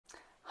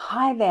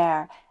Hi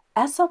there,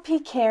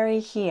 SLP Keri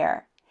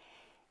here.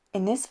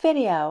 In this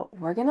video,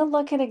 we're going to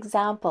look at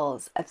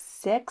examples of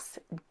 6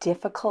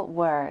 difficult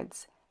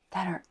words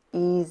that are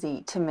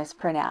easy to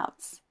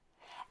mispronounce.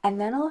 And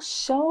then I'll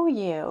show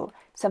you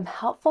some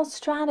helpful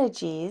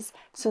strategies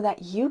so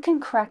that you can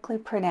correctly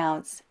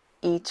pronounce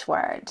each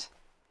word.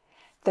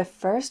 The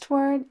first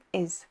word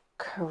is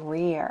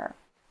career.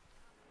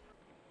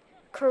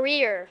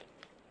 Career.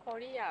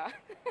 Korea.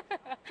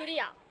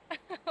 Korea.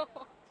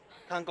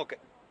 韓国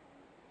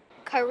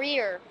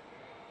Career.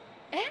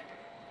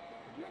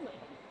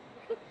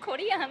 コ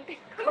リアンって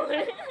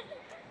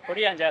コ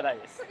リアンじゃない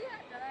です。コリアン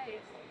じゃないで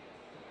す。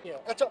いや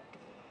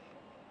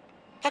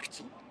パク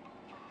チー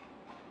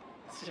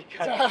違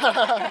う。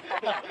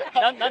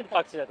なんで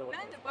パクチーだと思っ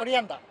たんですか。コリ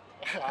アンダー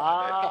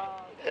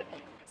あー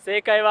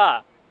正解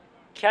は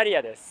キャリ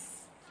アで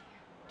す。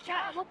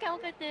もう一回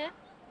教えて。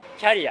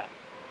キャリア。キ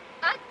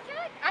ャリ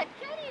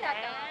アか。な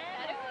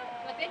るほど。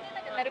まあ、全然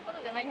なんかなるほ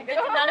どじゃないんだけ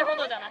ど。なるほ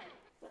どじゃない。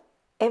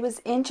It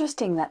was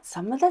interesting that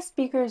some of the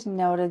speakers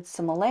noted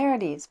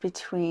similarities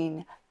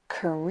between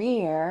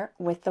career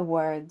with the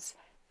words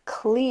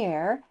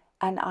clear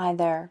and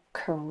either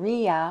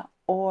Korea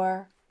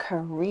or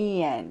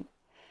Korean.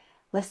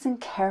 Listen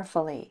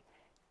carefully.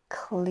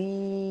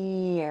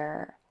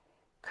 Clear,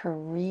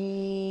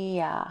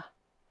 Korea,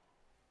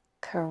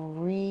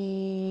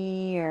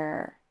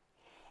 career.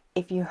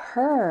 If you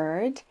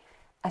heard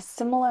a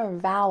similar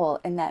vowel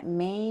in that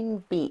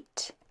main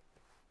beat,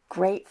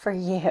 great for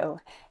you.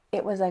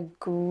 It was a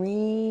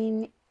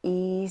green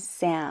E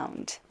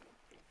sound.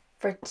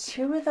 For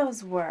 2 of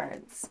those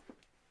words,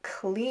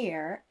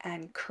 clear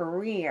and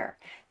career,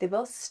 they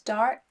both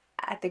start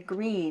at the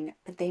green,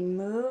 but they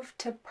move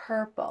to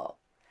purple.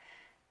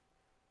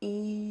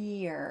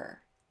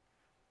 Ear,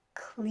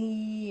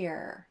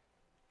 clear,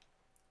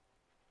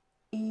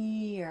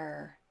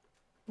 ear,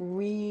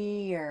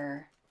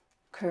 rear,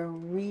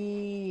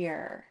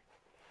 career.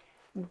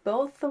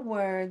 Both the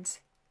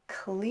words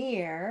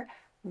clear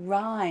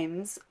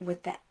rhymes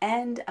with the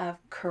end of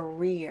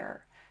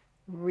career.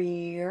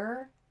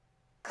 Rear,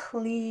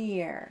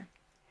 clear.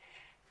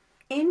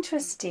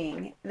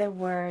 Interesting, the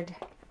word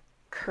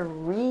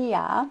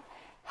Korea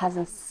has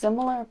a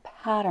similar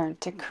pattern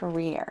to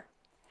career.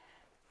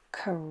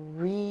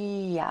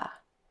 Korea,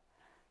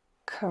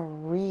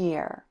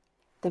 career.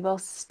 They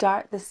both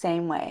start the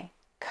same way.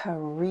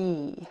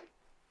 Career.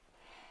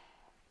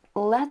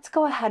 Let's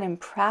go ahead and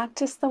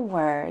practice the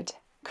word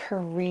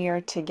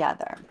career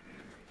together.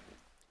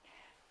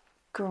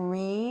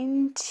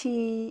 Green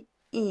T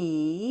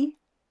E,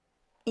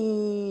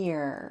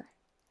 ear,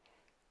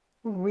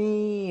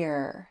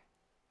 rear,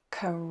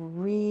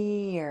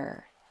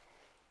 career,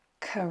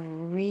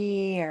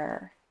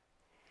 career,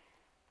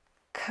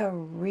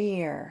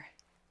 career,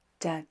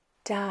 da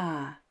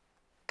da,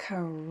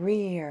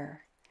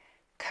 career,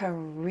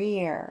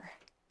 career,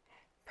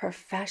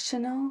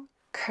 professional,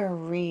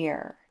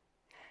 career,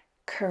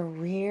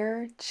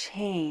 career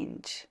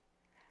change,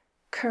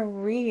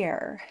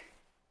 career.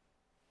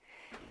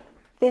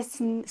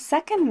 This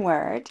second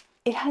word,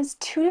 it has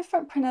 2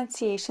 different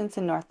pronunciations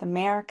in North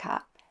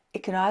America.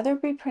 It could either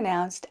be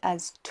pronounced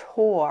as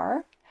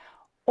tour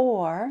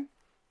or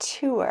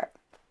tour.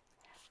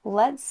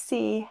 Let's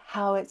see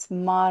how it's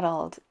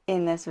modeled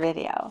in this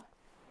video.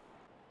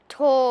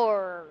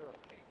 Tour.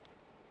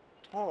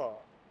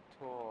 ト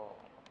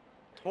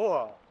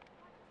ア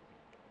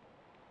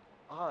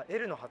あー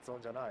L の発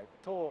音じゃない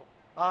ト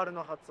R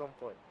の発音っ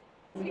ぽい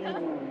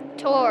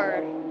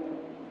Tour.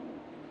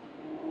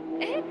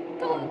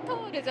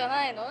 トールじゃ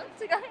ないの？違いま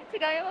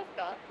す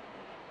か？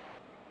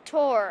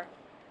 Tour.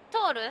 ト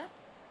ール？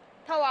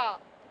タワ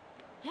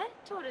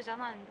トールじゃ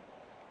ないの？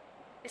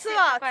ツ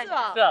アー。ツ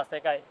アー正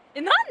解。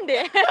なん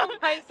で？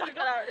最初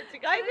からうち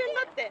外弁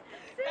だって。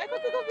外国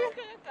語弁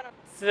だから。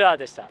ツアー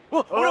でした。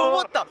俺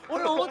思った一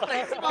番思っ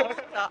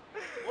た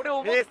俺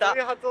思ったそう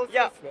いう発音す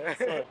るんで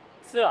すね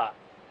ツアー。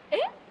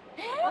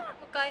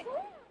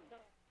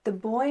The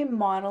boy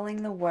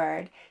modeling the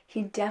word,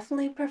 he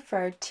definitely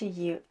preferred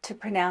to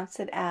pronounce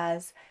it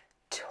as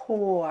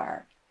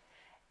tour.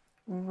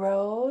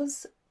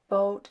 Rose,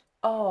 boat,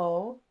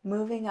 O,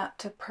 moving up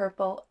to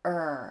purple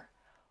or,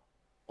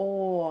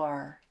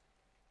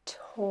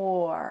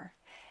 tour.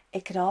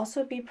 It could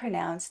also be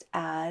pronounced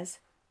as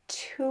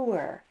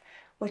tour,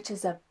 which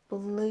is a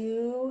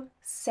blue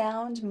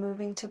sound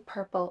moving to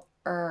purple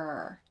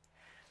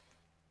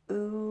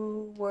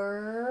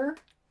Ooer,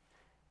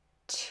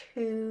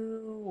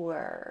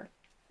 tour.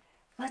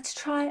 Let's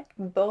try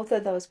both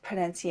of those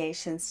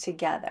pronunciations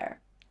together.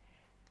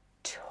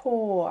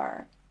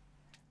 Tour,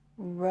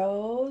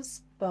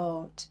 rose,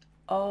 boat,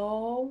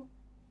 O,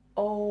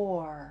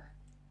 or,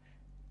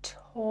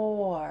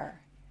 tour,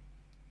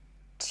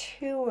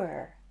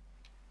 tour,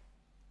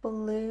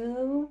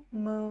 blue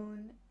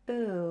moon,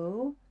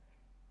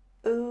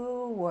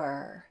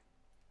 ooer,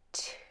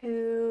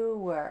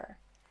 tour.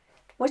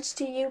 Which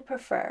do you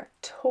prefer,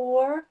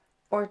 tour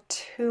or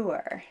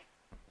tour?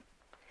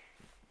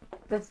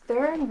 The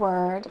third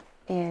word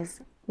is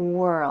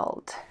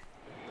world.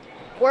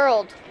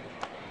 World.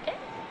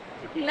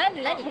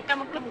 何もう一回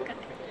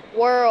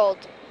World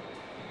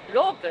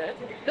ロープ？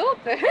ロー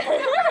プ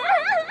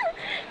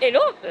え、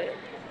ロープ？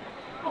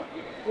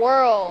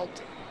 World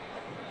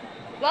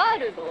ワー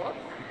ルド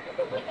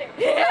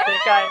正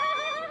解。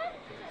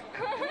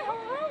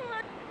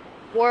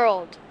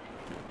World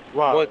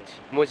わ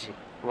文字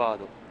ワー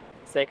ド。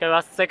正解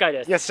は世界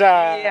です。よっし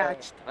ゃー。いや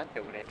ちょっと待って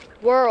俺。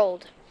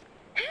 World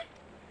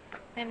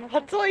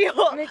発音よ。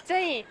めっちゃ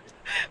いい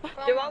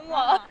でワンモ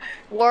ア。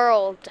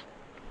 World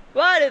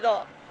ワール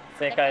ド。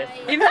正解です。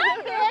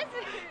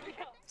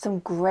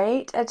Some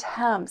great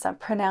attempts at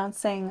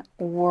pronouncing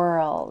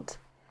world.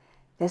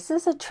 This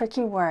is a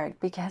tricky word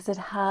because it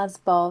has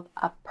both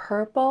a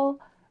purple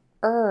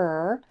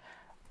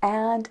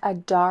and a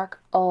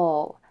dark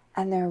o,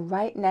 and they're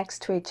right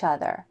next to each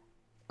other.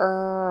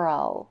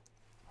 Earl.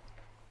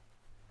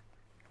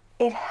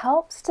 It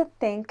helps to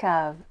think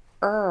of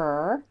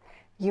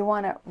you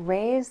want to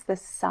raise the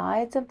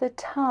sides of the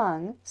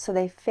tongue so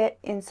they fit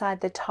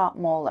inside the top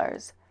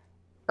molars.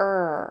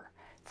 For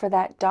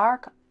that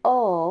dark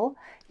O,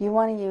 you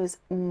want to use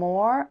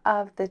more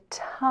of the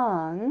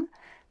tongue,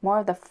 more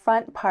of the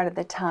front part of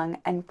the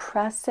tongue, and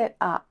press it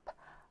up.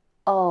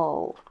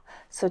 O.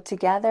 So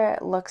together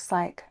it looks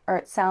like, or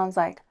it sounds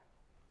like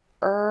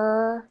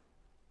O.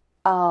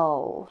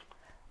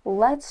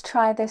 Let's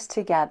try this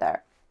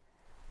together.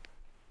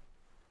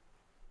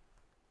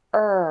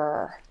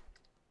 O.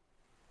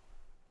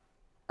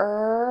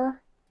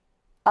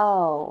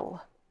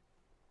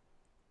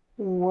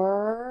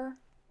 World.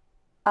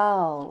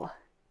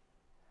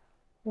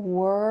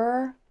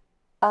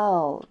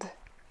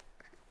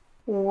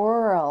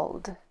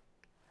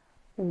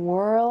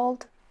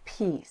 World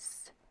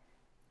peace.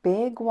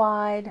 Big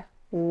wide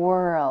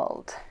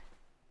world.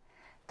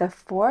 The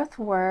fourth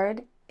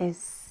word is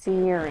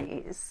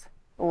series.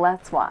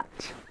 Let's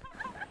watch.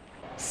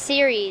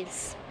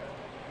 Series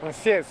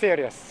セ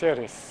リアスセ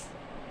リアス。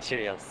シ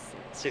リアス。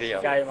シリ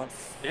アス。違いま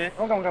す。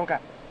もう一回もう一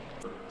回。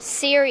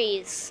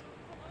 Series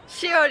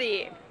しお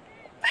り。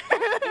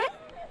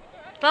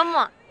ワン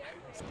モア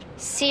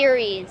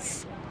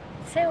Series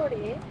セオリ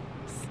ー。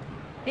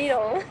理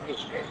論。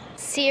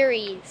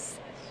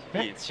Series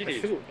シリ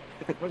ーズ。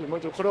もう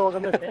一度これはわか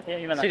んないです。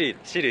今のシリ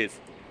ー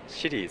ズ。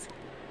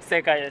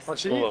正解です。あ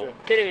シリーズ。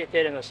テレビ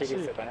テレのシリ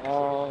ーズとかね。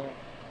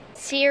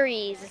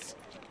Series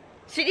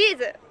シリー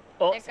ズ。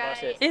お、素晴ら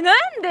しいです。なん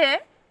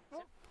で？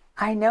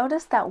 I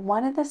noticed that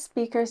one of the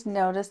speakers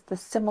noticed the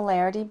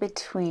similarity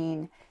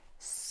between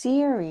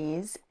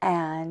series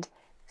and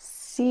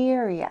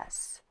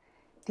serious.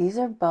 These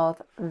are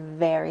both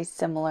very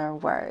similar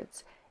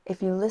words.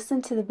 If you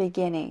listen to the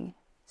beginning,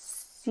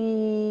 seer,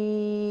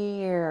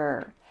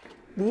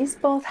 these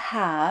both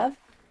have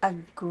a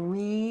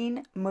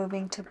green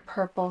moving to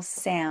purple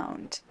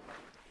sound.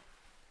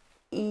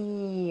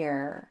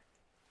 Ear,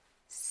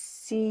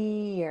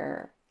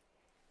 seer,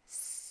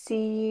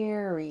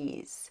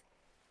 series,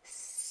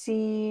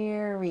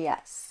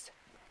 serious,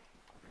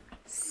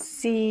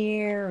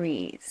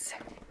 series.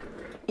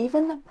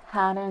 Even the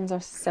patterns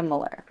are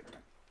similar.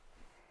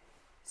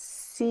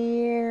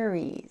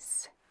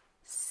 Series,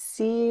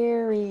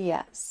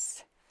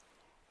 serious.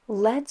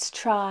 Let's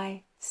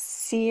try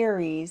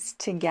series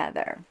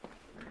together.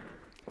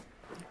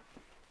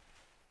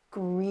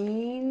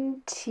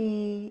 Green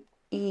tea,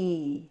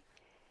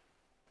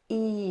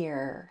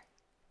 ear,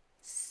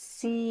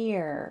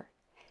 seer,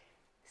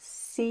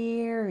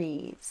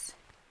 series,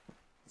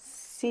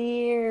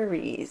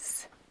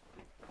 series,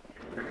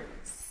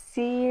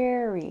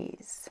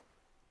 series,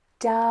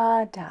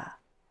 dada,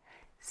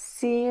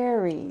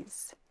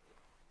 series,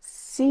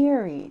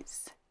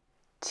 series,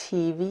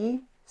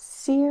 TV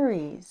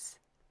series,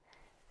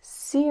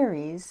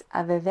 series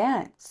of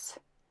events,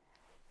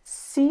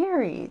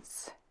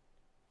 series.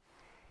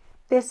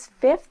 This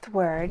fifth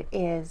word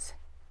is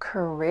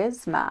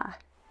charisma.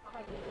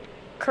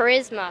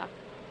 Charisma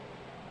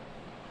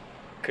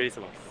クリス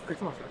マス。クリ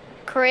スマス。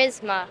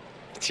 Charisma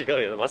違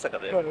うよ、まさか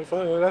だよ。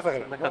それまさか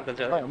そんな簡単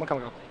じゃない。もう一回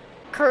もう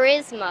一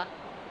Charisma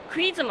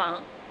クイズマ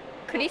ン。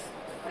クリス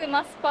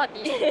マスパーテ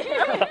ィー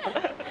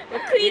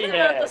クイズ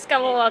マンとしか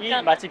もうわかんな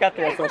い。間違っ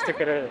たやつをして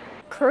くる。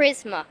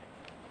Charisma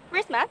ク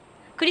リスマス？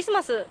クリス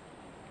マス。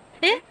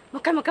え？もう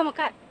一回もう一回もう一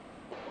回。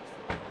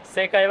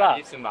正解は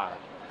リスマ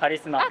カリ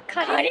スマ。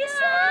カカリ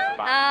ス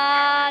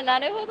あーな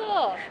るほ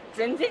ど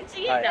全然違え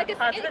じゃん。なん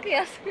かすげ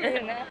え悔しい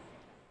よね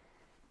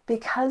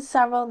Because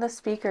several of the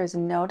speakers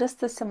noticed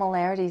the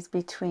similarities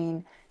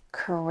between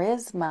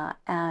charisma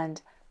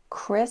and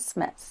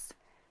Christmas,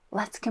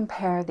 let's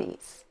compare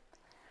these.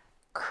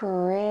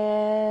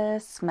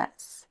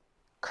 Christmas,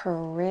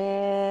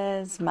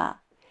 charisma.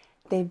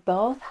 They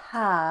both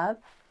have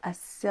a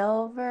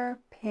silver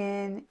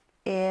pin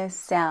is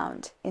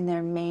sound in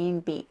their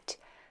main beat.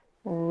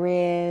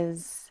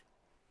 Riz,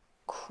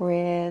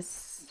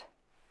 Chris.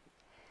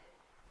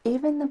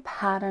 Even the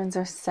patterns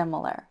are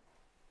similar.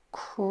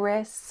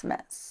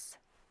 Christmas,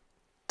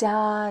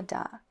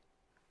 dada,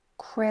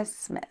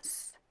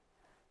 Christmas,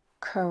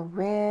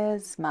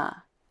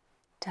 charisma,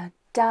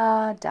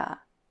 da-da-da,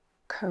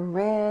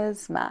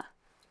 charisma.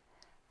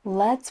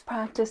 Let's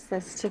practice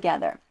this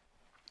together.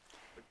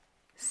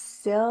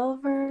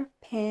 Silver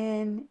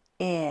pin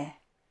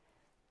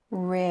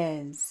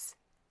riz,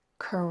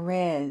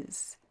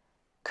 charisma,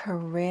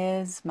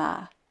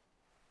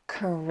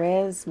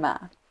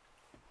 charisma,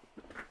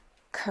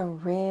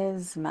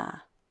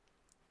 charisma,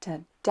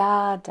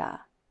 da,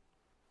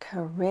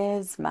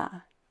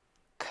 charisma,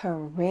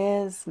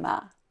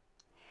 charisma.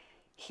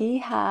 He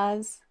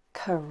has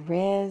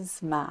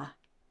charisma.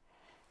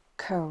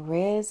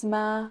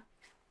 Charisma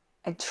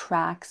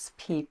attracts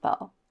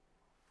people.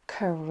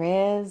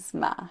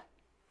 Charisma.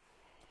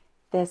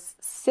 This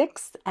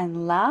sixth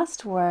and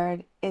last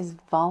word is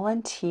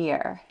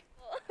volunteer.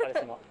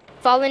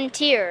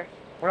 Volunteer.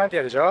 ボランティ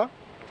アでしょ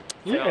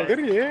いいね、グ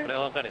リー。これ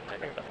は分かるよね。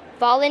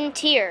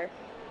 Volunteer.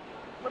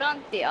 ボラ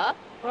ンティア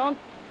うん、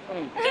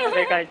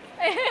正解。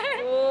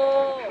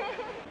おー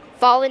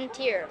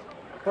Volunteer.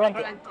 ボランテ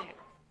ィア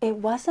It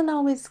wasn't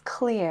always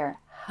clear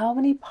how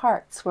many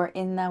parts were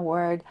in the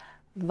word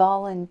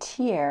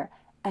volunteer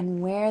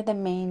and where the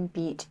main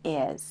beat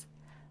is.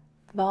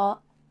 Da,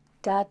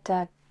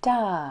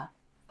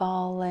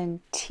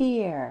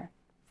 volunteer,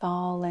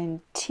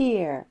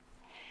 volunteer.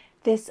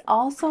 This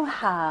also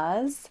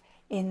has,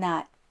 in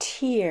that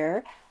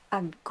tear,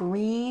 a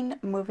green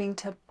moving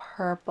to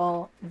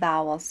purple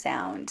vowel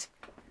sound.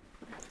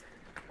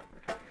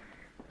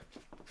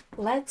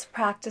 Let's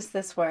practice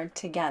this word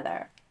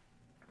together.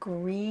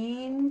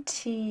 Green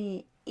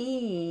tea,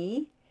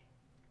 ear,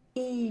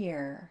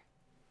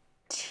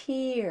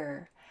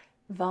 tear,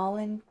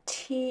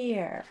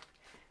 volunteer,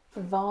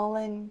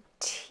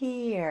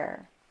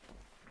 volunteer,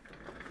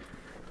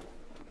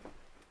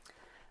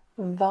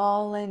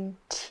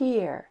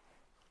 volunteer,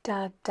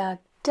 da,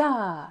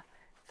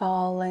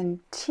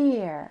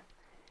 volunteer,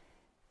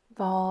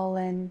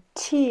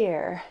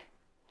 volunteer.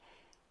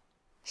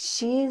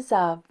 She's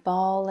a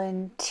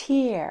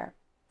volunteer,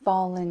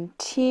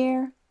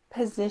 volunteer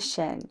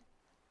position,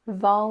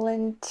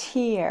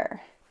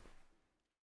 volunteer.